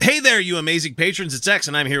you amazing patrons. It's X,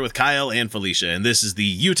 and I'm here with Kyle and Felicia, and this is the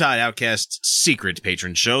Utah Outcast's Secret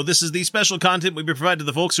Patron Show. This is the special content we provide to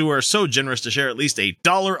the folks who are so generous to share at least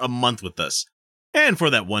 $1 a month with us. And for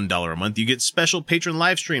that $1 a month, you get special patron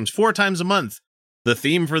live streams 4 times a month. The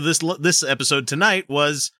theme for this episode tonight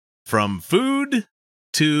was From Food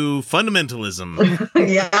to Fundamentalism.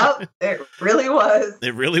 Yeah, it really was.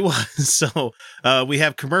 It really was. So we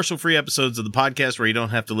have commercial-free episodes of the podcast where you don't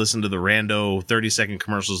have to listen to the rando 30-second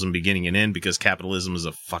commercials in beginning and end because capitalism is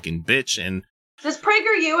a fucking bitch. And does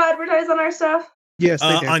PragerU advertise on our stuff? Yes,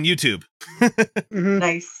 they do. On YouTube. Mm-hmm.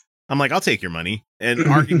 Nice. I'm like, I'll take your money. And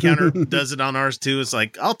Arc Encounter does it on ours too. It's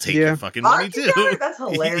like, I'll take your fucking money too. That's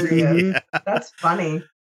hilarious. Yeah. That's funny.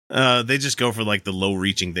 They just go for like the low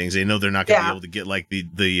reaching things. They know they're not going to be able to get like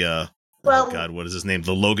the oh God, what is his name?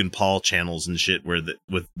 The Logan Paul channels and shit with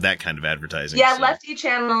that kind of advertising. Yeah, so. Lefty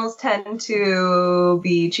channels tend to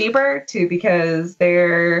be cheaper too because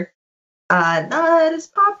they're not as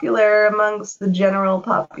popular amongst the general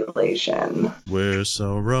population. We're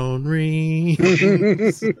so lonely.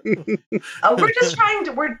 We're just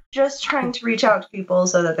trying to reach out to people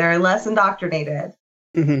so that they're less indoctrinated.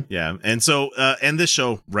 Mm-hmm. Yeah, and so and this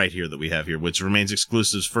show right here that we have here, which remains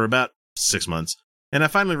exclusive for about 6 months, and I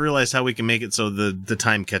finally realized how we can make it so the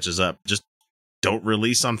time catches up. Just don't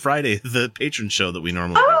release on Friday the patron show that we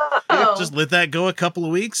normally do. Just let that go a couple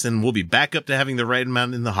of weeks, and we'll be back up to having the right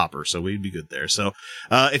amount in the hopper, so we'd be good there. So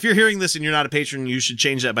if you're hearing this and you're not a patron, you should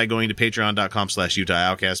change that by going to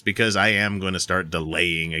patreon.com/UtahOutcast, because I am going to start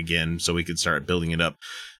delaying again so we can start building it up.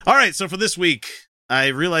 All right, so for this week, I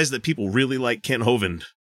realized that people really like Kent Hovind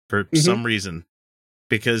for some reason,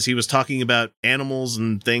 because he was talking about animals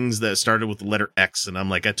and things that started with the letter X, and I'm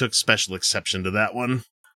like, I took special exception to that one.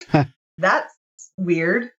 That's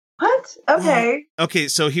weird. What? Okay. Okay,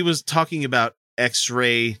 so he was talking about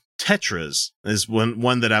X-ray tetras is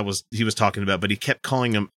one that he was talking about, but he kept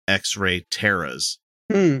calling them X-ray terras.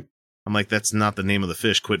 I'm like, that's not the name of the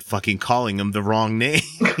fish. Quit fucking calling them the wrong name.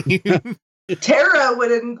 Terra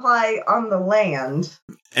would imply on the land.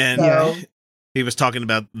 And he was talking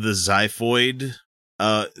about the xiphoid,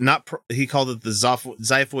 he called it the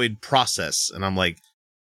xiphoid process. And I'm like,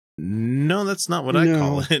 no, that's not what I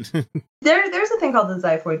call it. There's a thing called the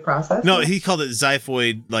xiphoid process. No, he called it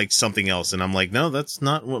xiphoid like something else. And I'm like, no, that's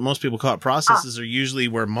not what most people call it. Processes are usually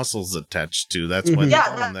where muscles attached to. That's why they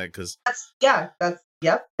call them that. Cause that's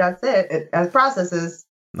it. As processes.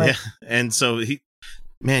 Yeah. And so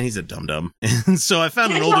he's a dum-dum. And so I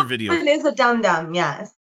found an older video. It is a dum-dum,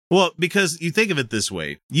 yes. Well, because you think of it this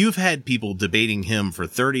way. You've had people debating him for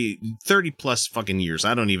 30 plus fucking years.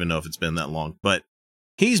 I don't even know if it's been that long, but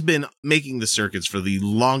he's been making the circuits for the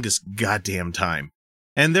longest goddamn time.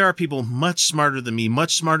 And there are people much smarter than me,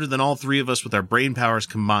 much smarter than all three of us with our brain powers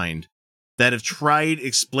combined, that have tried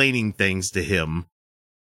explaining things to him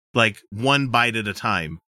like one bite at a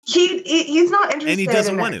time. He's not interested, and he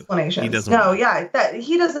doesn't in want explanations. To. He doesn't. No,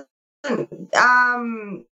 he doesn't.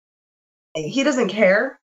 He doesn't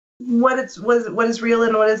care what is real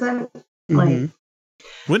and what isn't. Like,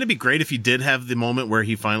 wouldn't it be great if he did have the moment where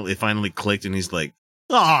it finally clicked and he's like,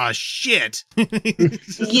 "Oh shit!"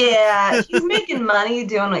 Yeah, he's making money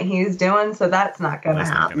doing what he's doing, so that's not going to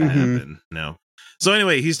happen. Not gonna happen. No. So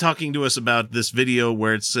anyway, he's talking to us about this video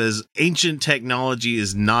where it says ancient technology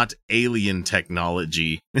is not alien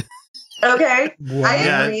technology. Okay, I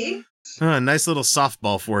agree. Nice little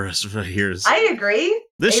softball for us right here. I agree.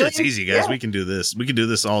 This shit's easy, guys. Yeah. We can do this. We can do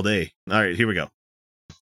this all day. All right, here we go.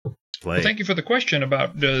 Well, thank you for the question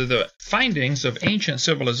about the findings of ancient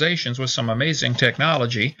civilizations with some amazing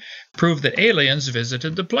technology prove that aliens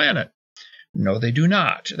visited the planet. No, they do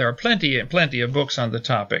not. There are plenty of books on the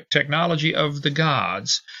topic. Technology of the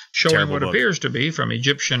Gods, showing Terrible what book. appears to be, from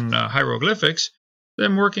Egyptian hieroglyphics,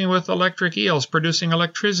 them working with electric eels, producing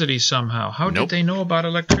electricity somehow. How did they know about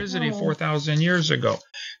electricity 4,000 years ago?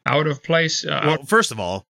 Out of place. Well, first of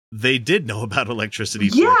all, they did know about electricity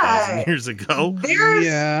 4,000 years ago.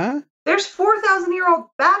 There's 4,000-year-old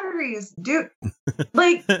batteries, dude.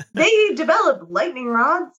 Like, they developed lightning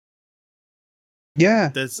rods.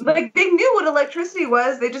 Yeah. Like, they knew what electricity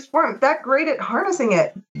was. They just weren't that great at harnessing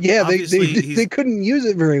it. Yeah, they couldn't use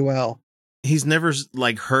it very well. He's never,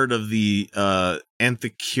 like, heard of the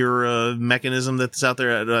Anthocura mechanism that's out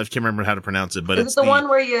there. I can't remember how to pronounce it, but it's the one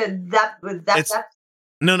where you zap.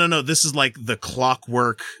 No. This is like the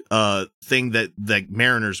clockwork thing that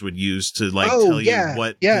mariners would use to tell you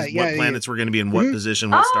what planets were going to be in what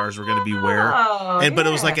position, what stars were going to be where. But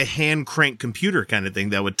it was like a hand crank computer kind of thing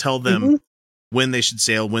that would tell them when they should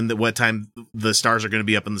sail, what time the stars are going to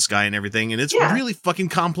be up in the sky and everything. And it's really fucking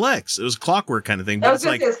complex. It was clockwork kind of thing. But I was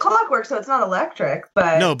going to say it's clockwork, so it's not electric.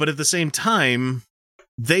 But no, but at the same time,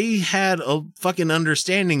 they had a fucking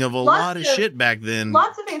understanding of a lot of shit back then.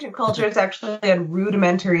 Lots of ancient cultures actually had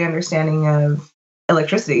rudimentary understanding of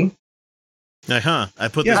electricity. I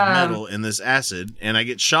put this metal in this acid and I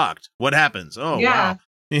get shocked. What happens? Oh, wow.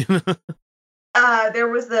 There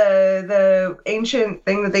was the ancient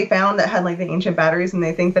thing that they found that had like the ancient batteries, and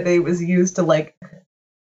they think that it was used to like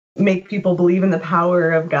make people believe in the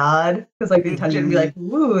power of God, because like they touch it and be like,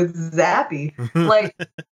 ooh, it's zappy. Like,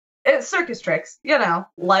 it's circus tricks,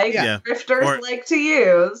 like grifters like to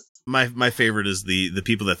use. My favorite is the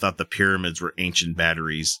people that thought the pyramids were ancient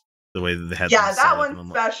batteries. The way that they had that one's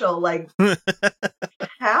special. Like,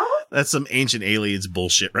 how? That's some ancient aliens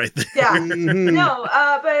bullshit right there. Yeah. No,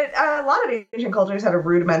 but a lot of ancient cultures had a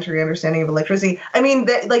rudimentary understanding of electricity. I mean,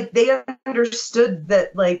 they understood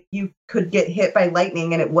that like you could get hit by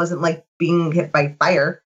lightning and it wasn't like being hit by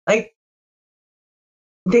fire. Like,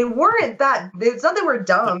 they weren't that. It's not that we're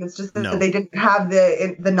dumb. It's just that they didn't have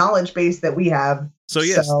the knowledge base that we have. So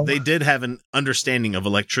yes, they did have an understanding of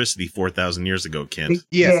electricity 4,000 years ago, Kent.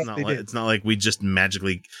 Yes, it's not like we just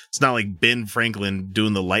magically. It's not like Ben Franklin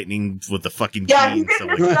doing the lightning with the fucking key. Yeah, he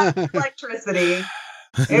didn't understand electricity.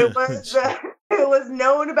 It was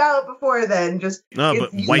known about before then. Just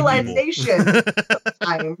its utilization of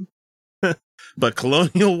time. But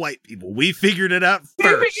colonial white people, we figured it out first.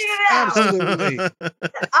 We figured it out. Absolutely.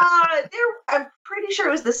 I'm pretty sure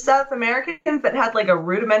it was the South Americans that had like a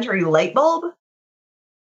rudimentary light bulb.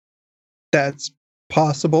 That's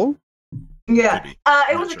possible. Yeah.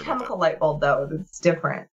 It was a chemical light bulb, though. It's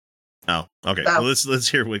different. Oh, okay. So, well, let's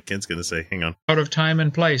hear what Kent's going to say. Hang on. Out of time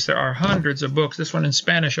and place, there are hundreds of books, this one in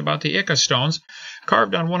Spanish, about the Ica stones.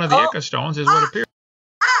 Carved on one of the Ica stones is what appears.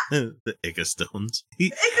 The Ica stones.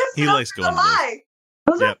 He likes going lie.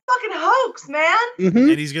 Those are fucking hoax, man. Mm-hmm.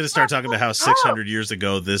 And he's going to start talking about how 600 years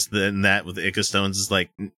ago, this, then that with the Ica stones is like,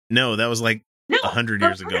 no, that was like 100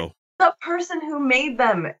 years ago. The person who made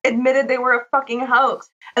them admitted they were a fucking hoax.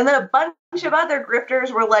 And then a bunch of other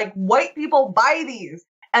grifters were like, white people buy these.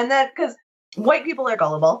 And then, because white people are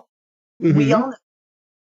gullible. Mm-hmm. We all know.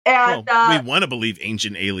 And we want to believe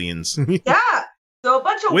ancient aliens. Yeah. So a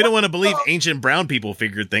bunch of we don't want to believe ancient brown people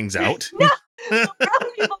figured things out. No. So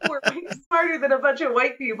brown people were way smarter than a bunch of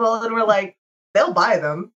white people. And we're like, they'll buy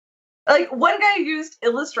them. Like, one guy used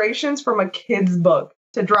illustrations from a kid's book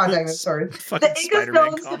to draw dinosaurs. The Ica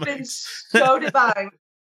stones have been so divine.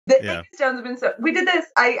 The Ica stones have been so. We did this.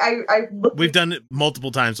 We've done it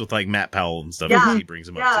multiple times with like Matt Powell and stuff. Yeah, he brings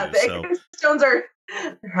them up too. The Ica stones are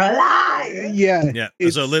alive. Yeah.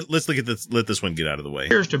 So let's look at this. Let this one get out of the way.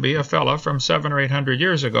 Appears to be a fella from 700 or 800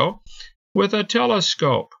 years ago with a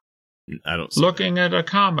telescope. I don't looking at a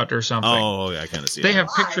comet or something. Oh, I kind of see. They have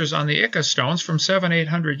pictures on the Ica stones from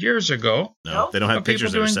 700-800 years ago. No, they don't have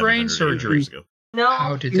pictures of people doing brain surgery. No.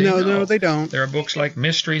 How did they know? No, they don't. There are books like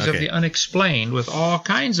Mysteries of the Unexplained with all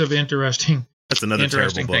kinds of interesting. That's another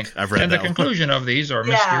terrible book. Thing. I've read and that the conclusion of these are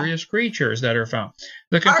mysterious creatures that are found.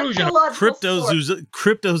 The conclusion of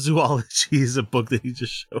Cryptozoology is a book that he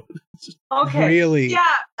just showed. Okay. Really?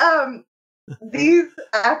 Yeah. These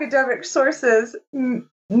academic sources,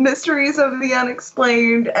 Mysteries of the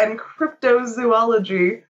Unexplained and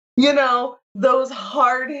Cryptozoology, those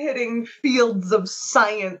hard-hitting fields of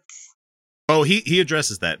science. Oh, he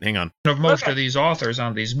addresses that. Hang on. Of most of these authors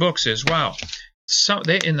on these books is,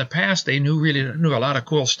 they in the past they knew a lot of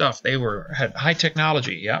cool stuff. They had high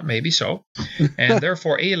technology, maybe so, and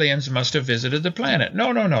therefore aliens must have visited the planet.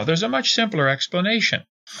 No. There's a much simpler explanation.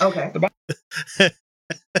 Okay.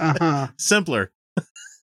 Simpler.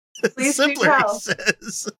 Please simpler, he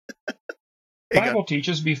says. The Bible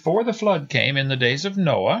teaches before the flood came in the days of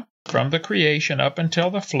Noah, from the creation up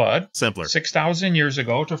until the flood, simpler, 6,000 years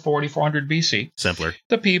ago to 4,400 BC, simpler,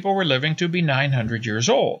 the people were living to be 900 years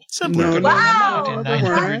old. Simpler. Could learn a lot in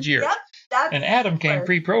 900 years. Yep, and Adam came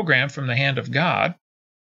pre-programmed from the hand of God.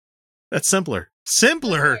 That's simpler.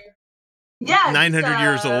 Yeah. 900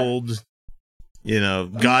 years old.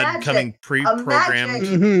 God coming pre-programmed.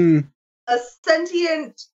 Mm-hmm. A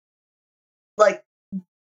sentient,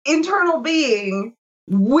 internal being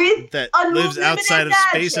with that lives outside of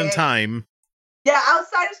space and time. Yeah,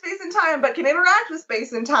 outside of space and time, but can interact with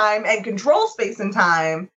space and time and control space and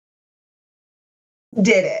time.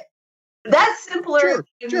 Did it. That's simpler.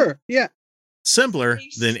 Sure, yeah. Simpler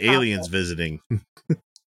than aliens visiting.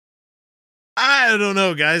 I don't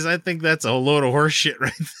know, guys. I think that's a load of horse shit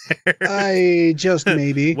right there. I just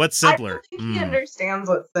maybe. What's simpler? I don't think he understands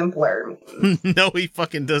what simpler means. No, he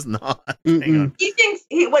fucking does not. Hang on. He thinks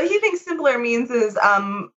what he thinks simpler means is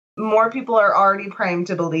more people are already primed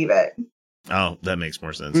to believe it. Oh, that makes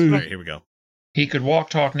more sense. All right, here we go. He could walk,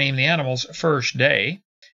 talk, name the animals first day,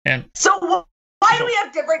 and so why do we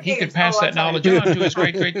have different? He could pass that knowledge on to his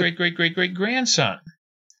great grandson.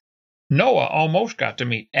 Noah almost got to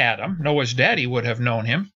meet Adam. Noah's daddy would have known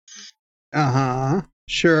him.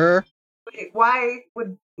 Sure. Wait, why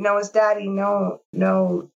would Noah's daddy know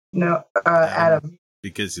Adam?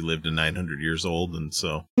 Because he lived to 900 years old, and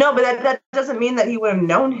so... No, but that doesn't mean that he would have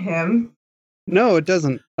known him. No, it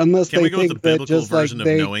doesn't. Unless Can they we go with the think that biblical just like version of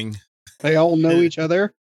knowing? they all know each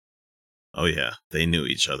other. Oh, yeah. They knew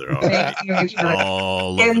each other already.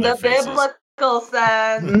 All in over the their biblical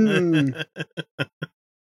sense.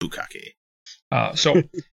 Bukkake. So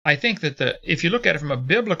I think that if you look at it from a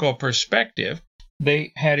biblical perspective,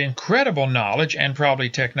 they had incredible knowledge and probably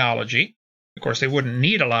technology. Of course, they wouldn't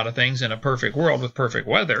need a lot of things in a perfect world with perfect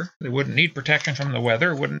weather. They wouldn't need protection from the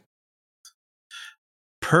weather.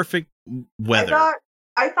 Perfect weather.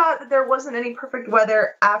 I thought that there wasn't any perfect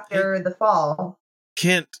weather after the fall.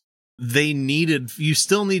 You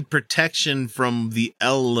still need protection from the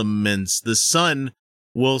elements. The sun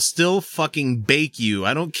will still fucking bake you.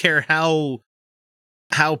 I don't care how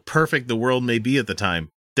perfect the world may be at the time.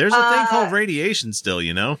 There's a thing called radiation still,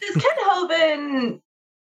 you know? Does Ken Hovind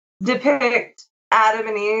depict Adam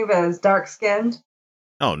and Eve as dark-skinned?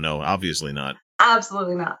 Oh, no, obviously not.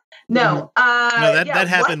 Absolutely not. No. That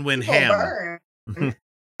happened when Ham...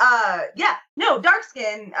 dark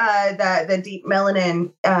skin, the deep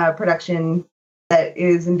melanin production that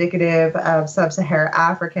is indicative of sub-Saharan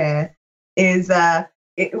Africa is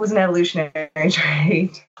it was an evolutionary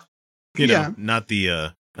trait. Not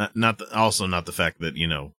the fact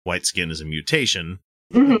that white skin is a mutation.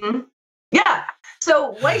 Mm-hmm. Yeah.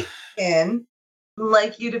 So white skin,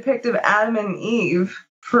 like you depicted Adam and Eve,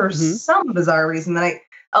 for some bizarre reason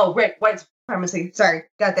white supremacy. Sorry,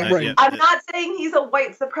 got that. Right. I'm not saying he's a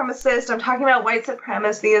white supremacist. I'm talking about white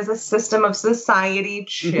supremacy as a system of society.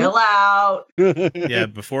 Chill out. Yeah,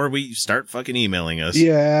 before we start fucking emailing us.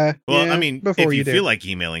 Yeah. Well, yeah, I mean, if you feel like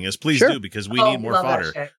emailing us, please do, because we need more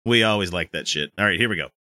fodder. We always like that shit. All right, here we go.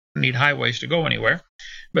 Need highways to go anywhere.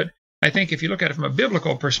 But I think if you look at it from a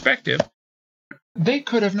biblical perspective, they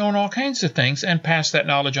could have known all kinds of things and passed that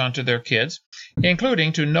knowledge on to their kids,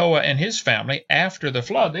 including to Noah and his family. After the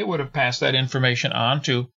flood, they would have passed that information on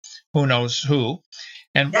to who knows who.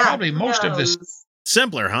 And probably most of this...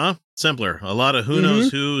 Simpler, huh? Simpler. A lot of who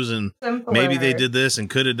knows who's, and maybe they did this and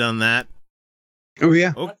could have done that. Oh,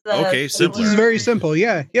 yeah. Okay, simpler. This is very simple.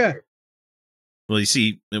 Yeah. Well, you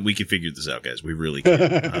see, we can figure this out, guys. We really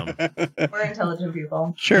can. We're intelligent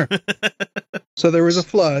people. Sure. So there was a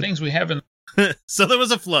flood. Things we haven't... So there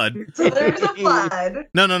was a flood.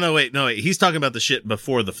 No, wait. He's talking about the shit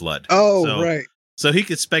before the flood. Oh, right. So he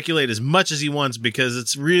could speculate as much as he wants because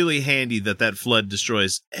it's really handy that flood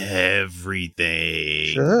destroys everything.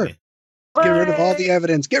 Sure. Get rid of all the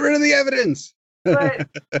evidence. Get rid of the evidence. But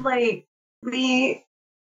we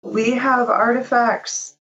have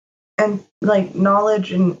artifacts and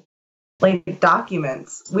knowledge and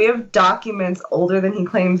documents. We have documents older than he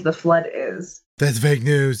claims the flood is. That's fake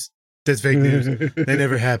news. They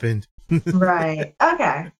never happened. Right.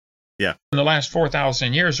 Okay. Yeah. In the last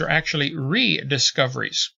 4,000 years are actually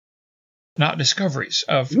rediscoveries, not discoveries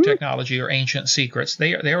of technology or ancient secrets.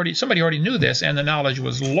 Somebody already knew this, and the knowledge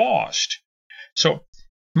was lost. So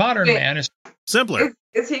modern man is simpler.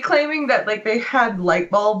 Is he claiming that they had light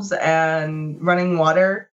bulbs and running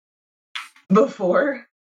water before?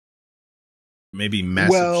 Maybe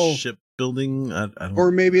massive shipbuilding. I don't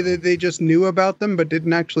or maybe they just knew about them but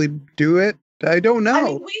didn't actually do it. I don't know. I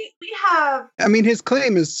mean, we have... I mean, his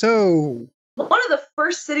claim is so... One of the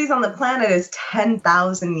first cities on the planet is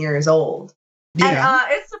 10,000 years old. Yeah.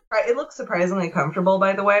 And it looks surprisingly comfortable,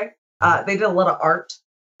 by the way. They did a lot of art.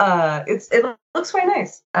 It looks quite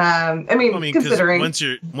nice. I mean, considering... Once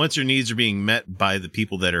your needs are being met by the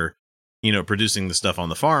people that are, producing the stuff on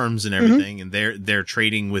the farms and everything, and they're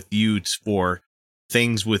trading with you for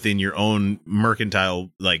things within your own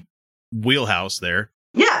mercantile, wheelhouse there.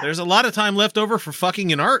 Yeah. There's a lot of time left over for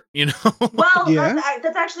fucking and art, Well,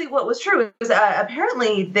 that's actually what was true. It was,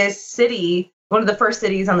 apparently this city, one of the first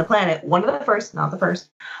cities on the planet, one of the first, not the first,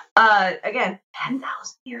 again, 10,000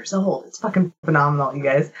 years old. It's fucking phenomenal, you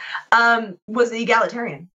guys, was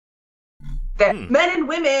egalitarian. That men and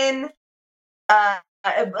women,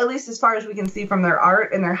 at least as far as we can see from their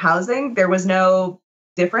art and their housing, there was no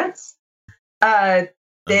difference.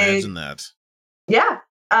 Imagine that. Yeah.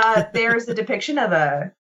 There's a depiction of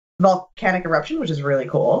a volcanic eruption, which is really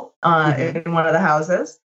cool, in one of the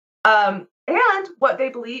houses. And what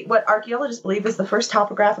archaeologists believe is the first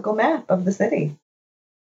topographical map of the city.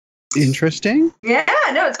 Interesting. Yeah,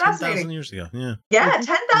 no, it's 10,000 fascinating. years ago. Yeah. Yeah,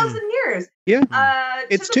 10,000 years. Yeah.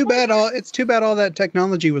 It's too bad all that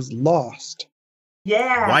technology was lost.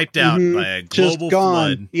 Yeah. Wiped out by a global Just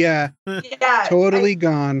gone. flood. Yeah. Yeah. Totally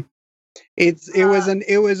gone. It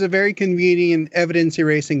was a very convenient evidence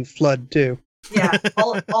erasing flood too. Yeah.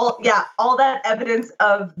 All that evidence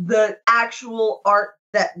of the actual art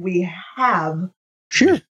that we have.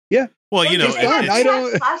 Sure. Yeah. Well, you know, It's fun. I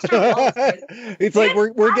don't. It's like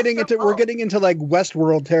we're getting into like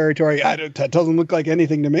Westworld territory. That doesn't look like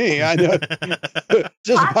anything to me. I know,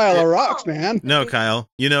 just a pile of rocks, man. No, Kyle.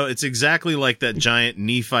 You know, it's exactly like that giant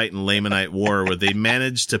Nephite and Lamanite war where they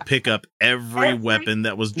managed to pick up every weapon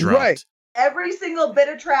that was dropped. Right. Every single bit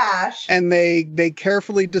of trash. And they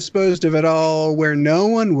carefully disposed of it all where no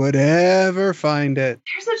one would ever find it.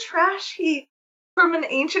 There's a trash heap from an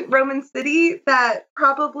ancient Roman city that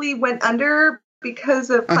probably went under because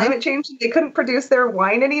of climate change. They couldn't produce their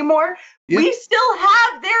wine anymore. Yeah. We still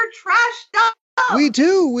have their trash stuff. We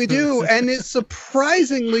do. And it's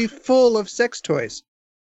surprisingly full of sex toys.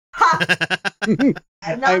 I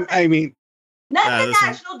mean, nothing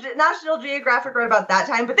National Geographic wrote about that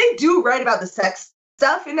time, but they do write about the sex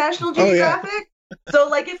stuff in National Geographic. Oh, yeah. So,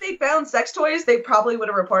 like, if they found sex toys, they probably would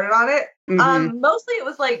have reported on it. Mostly it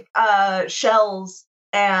was, like, shells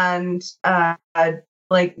and,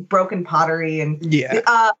 like, broken pottery and... Yeah.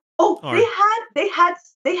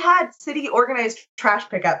 They had city organized trash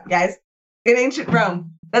pickup, guys, in ancient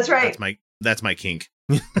Rome. That's right. That's my kink.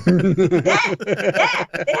 Yeah, they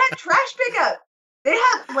had trash pickup. They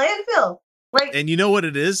had landfill. Like, and you know what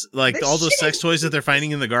it is? Like, all those sex toys that they're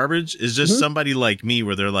finding in the garbage is just somebody like me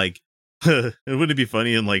where they're like, wouldn't it be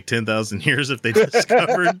funny in like 10,000 years if they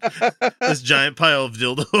discovered this giant pile of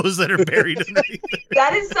dildos that are buried underneath it?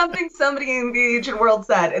 That is something somebody in the ancient world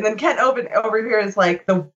said. And then Kent over here is like,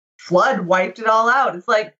 the flood wiped it all out. It's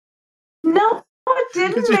like, no, it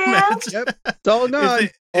didn't, man. Yep. It's all gone.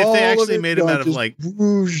 If they actually made them out of like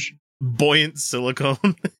buoyant silicone.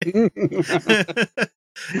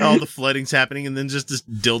 All the flooding's happening, and then just this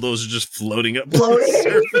dildos are just floating up the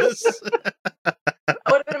surface. That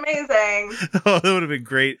would have been amazing. Oh, that would have been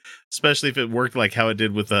great, especially if it worked like how it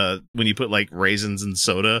did with when you put like raisins in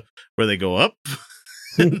soda, where they go up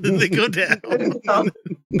and then they go down,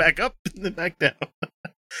 back up and then back down.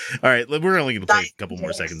 All right, we're only going to play a couple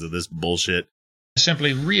more seconds of this bullshit.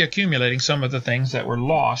 Simply reaccumulating some of the things that were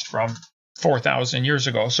lost from 4,000 years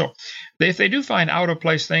ago. So if they do find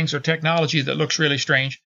out-of-place things or technology that looks really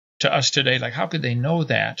strange to us today, like how could they know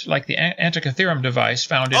that? Like the Antikythera device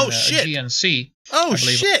found in GNC. Oh,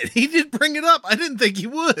 shit. He did bring it up. I didn't think he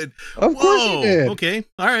would. Of course he did. Okay.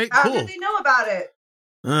 All right, How cool. did they know about it?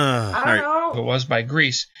 I don't know. It was by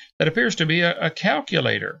Greece. That appears to be a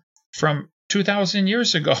calculator from 2,000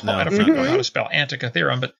 years ago. No, I don't know how to spell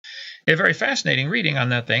Antikythera, but a very fascinating reading on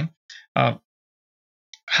that thing.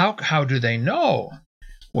 How do they know?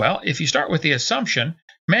 Well, if you start with the assumption,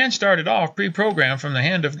 man started off pre-programmed from the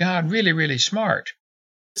hand of God, really, really smart.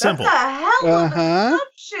 Simple. That's a hell of an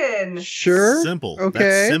assumption. Sure. Simple. Okay.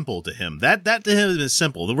 That's simple to him. That to him is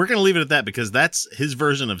simple. We're going to leave it at that because that's his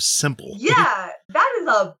version of simple. Yeah, that is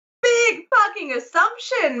a big fucking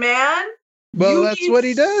assumption, man. Well, that's what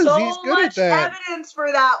he does. So He's good at that. Evidence for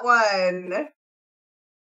that one.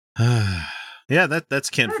 Yeah, that's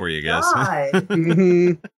Kent for you guys.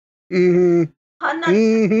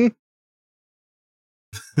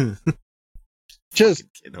 Just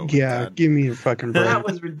God. Give me a fucking break. That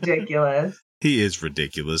was ridiculous. He is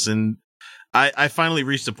ridiculous. And I finally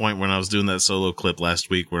reached a point when I was doing that solo clip last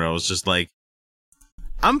week where I was just like,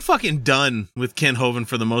 I'm fucking done with Ken Hovind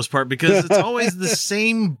for the most part because it's always the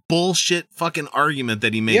same bullshit fucking argument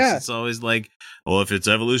that he makes. Yeah. It's always like, well, if it's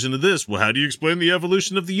evolution of this, well, how do you explain the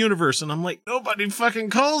evolution of the universe? And I'm like, nobody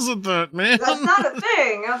fucking calls it that, man. That's not a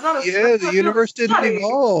thing. That's not a Yeah, the universe didn't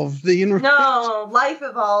evolve. The universe. No, life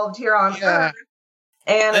evolved here on Earth.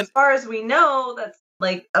 And as far as we know, that's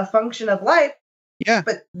like a function of life. Yeah.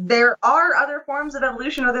 But there are other forms of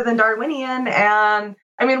evolution other than Darwinian. And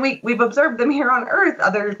I mean, we've observed them here on Earth,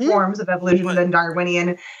 other forms of evolution than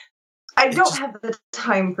Darwinian. I don't have the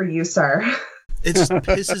time for you, sir. It just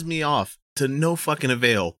pisses me off to no fucking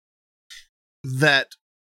avail that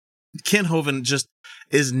Ken Hovind just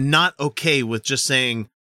is not okay with just saying,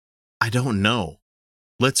 I don't know.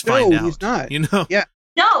 Let's find out. He's not. You know? Yeah.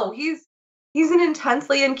 No, he's an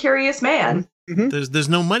intensely incurious man. There's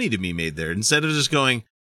no money to be made there. Instead of just going,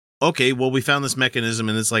 okay, well, we found this mechanism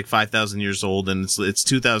and it's like 5,000 years old and it's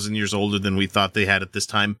 2,000 years older than we thought they had at this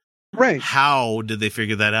time. Right. How did they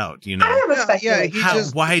figure that out? You know,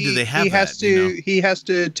 why do they have he has that? To, he has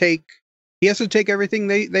to take everything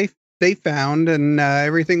they found and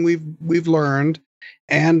everything we've learned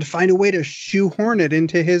and find a way to shoehorn it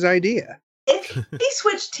into his idea. If he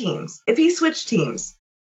switched teams,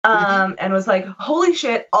 and was like, holy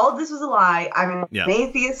shit, all of this was a lie. I'm an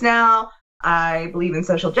atheist now. I believe in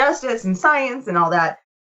social justice and science and all that.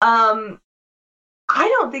 I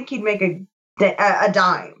don't think he'd make a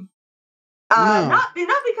dime. No. Not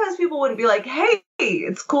because people wouldn't be like, hey,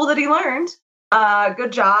 it's cool that he learned.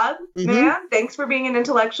 Good job, man. Thanks for being an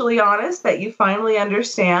intellectually honest that you finally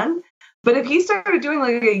understand. But if he started doing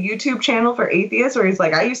like a YouTube channel for atheists where he's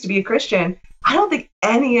like, I used to be a Christian, I don't think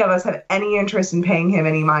any of us have any interest in paying him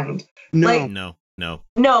any mind. No.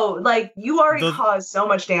 Like you already caused so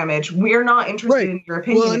much damage. We're not interested in your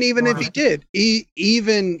opinion. Well, and even if he did,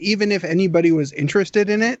 even if anybody was interested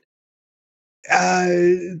in it,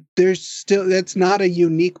 there's still, that's not a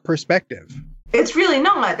unique perspective. It's really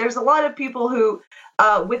not. There's a lot of people who,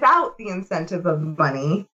 without the incentive of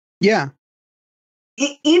money,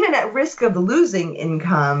 even at risk of losing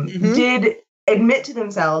income, did admit to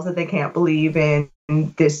themselves that they can't believe in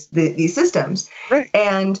these systems. Right.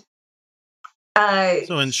 And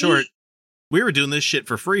so in short, we were doing this shit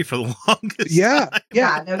for free for the longest time.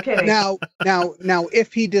 Yeah, no kidding. Now,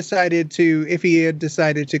 if he had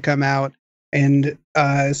decided to come out and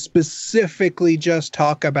specifically just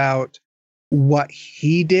talk about what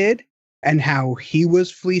he did and how he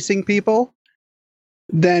was fleecing people,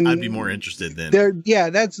 then I'd be more interested then.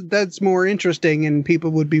 That's more interesting, and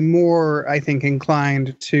people would be more, I think,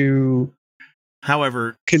 inclined to,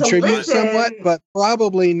 however, contribute somewhat, but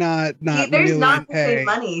probably not. There's not the same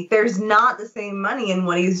money. There's not the same money in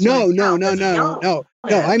what he's doing. No.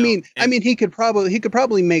 I mean, he could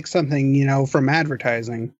probably make something, from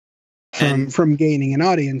advertising. From gaining an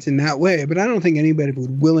audience in that way, but I don't think anybody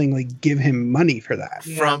would willingly give him money for that.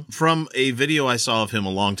 From a video I saw of him a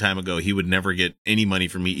long time ago, he would never get any money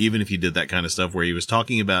from me, even if he did that kind of stuff, where he was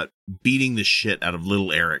talking about beating the shit out of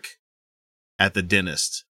little Eric at the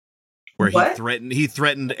dentist, where he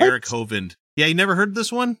threatened Eric Hovind. Yeah, you never heard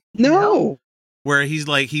this one? No. Where he's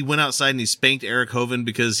like, he went outside and he spanked Eric Hovind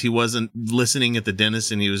because he wasn't listening at the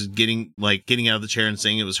dentist and he was getting out of the chair and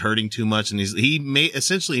saying it was hurting too much. And he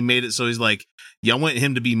essentially made it so he's like, yeah, I want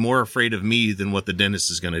him to be more afraid of me than what the dentist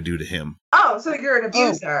is going to do to him. Oh, so you're an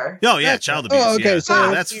abuser. Oh yeah, child abuse. Oh, okay. Yeah. So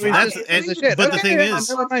that's but the thing is,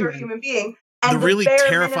 you're a human being, and the really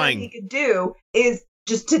terrifying he could do is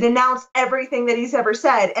just to denounce everything that he's ever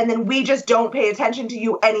said, and then we just don't pay attention to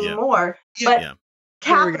you anymore. But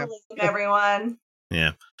capitalism, everyone.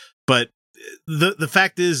 Yeah, but the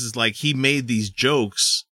fact is like he made these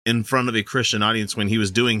jokes in front of a Christian audience when he was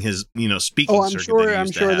doing his speaking. Oh,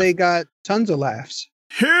 I'm sure they got tons of laughs.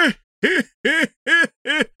 Oh,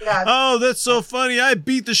 that's so funny! I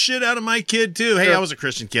beat the shit out of my kid too. Hey, I was a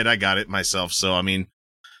Christian kid. I got it myself. So I mean,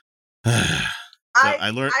 I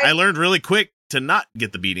learned really quick to not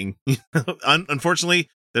get the beating. Unfortunately,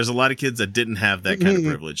 there's a lot of kids that didn't have that kind of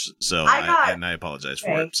privilege. So I apologize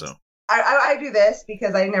for it. So I do this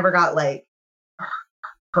because I never got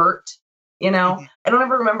hurt. I don't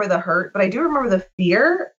ever remember the hurt, but I do remember the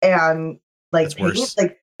fear and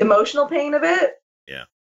pain, emotional pain of it. Yeah.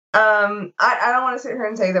 I don't want to sit here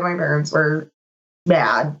and say that my parents were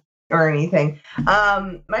bad or anything.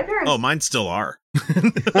 My parents. Oh, mine still are.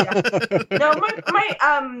 No,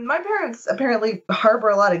 my parents apparently harbor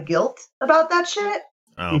a lot of guilt about that shit.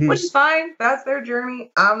 Oh. Which is fine. That's their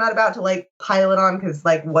journey. I'm not about to pile it on because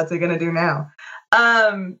what's it gonna do now?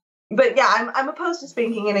 But yeah, I'm opposed to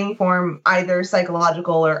spanking in any form, either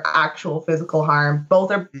psychological or actual physical harm.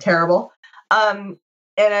 Both are terrible. And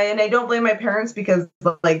I don't blame my parents because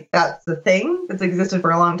that's the thing that's existed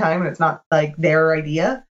for a long time and it's not their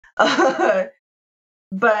idea. But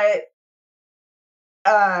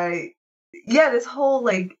this whole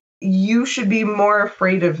you should be more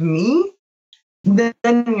afraid of me than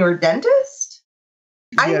your dentist.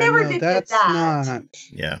 I never did that. Not,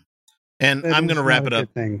 yeah. And I'm going to wrap it up.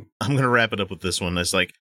 I'm going to wrap it up with this one. It's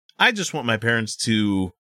I just want my parents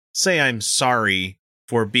to say I'm sorry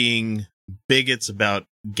for being bigots about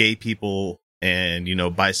gay people and,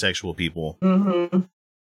 bisexual people. Mm-hmm.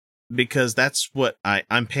 Because that's what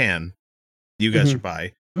I'm pan. You guys are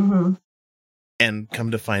bi. Mm-hmm. And come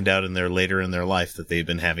to find out later in their life that they've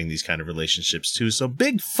been having these kind of relationships too. So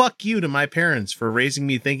big fuck you to my parents for raising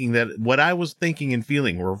me thinking that what I was thinking and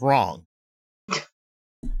feeling were wrong.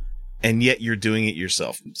 And yet you're doing it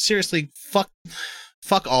yourself. Seriously, fuck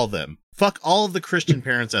fuck all of them. Fuck all of the Christian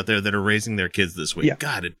parents out there that are raising their kids this way. Yeah.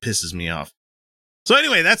 God, it pisses me off. So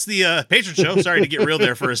anyway, that's the Patron show. Sorry to get real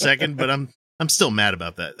there for a second, but I'm still mad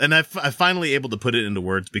about that. And I'm finally able to put it into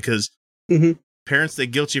words because parents, they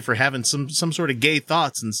guilt you for having some sort of gay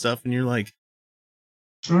thoughts and stuff. And you're like,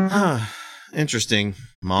 interesting,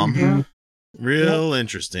 Mom. Real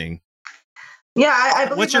interesting. Yeah, I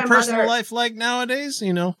believe what's your personal life like nowadays?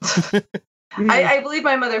 You know, I believe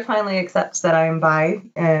my mother finally accepts that I am bi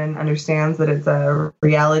and understands that it's a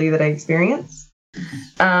reality that I experience.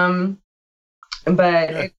 But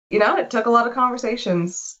it took a lot of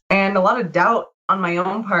conversations and a lot of doubt on my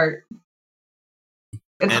own part.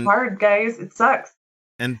 It's hard, guys. It sucks.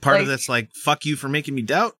 And part of that's like, fuck you for making me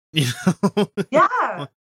doubt. You know? Yeah.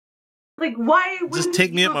 Like, why? Just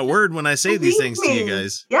take me at my word when I say these things to you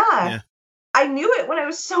guys. Yeah. I knew it when I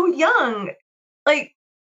was so young. Like,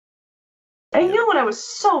 I knew when I was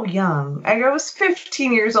so young. I was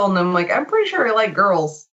 15 years old, and I'm like, I'm pretty sure I like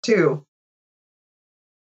girls, too.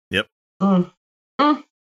 Yep.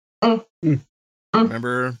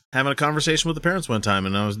 Remember having a conversation with the parents one time,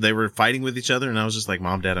 and they were fighting with each other, and I was just like,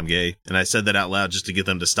 Mom, Dad, I'm gay. And I said that out loud just to get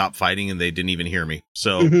them to stop fighting, and they didn't even hear me.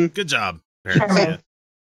 So, good job, parents. Yeah.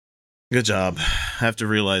 Good job. I have to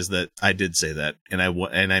realize that I did say that, and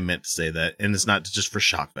I meant to say that, and it's not just for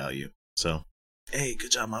shock value. So, hey,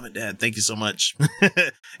 good job, Mom and Dad. Thank you so much.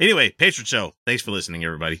 Anyway, Patron show. Thanks for listening,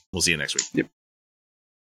 everybody. We'll see you next week. Yep.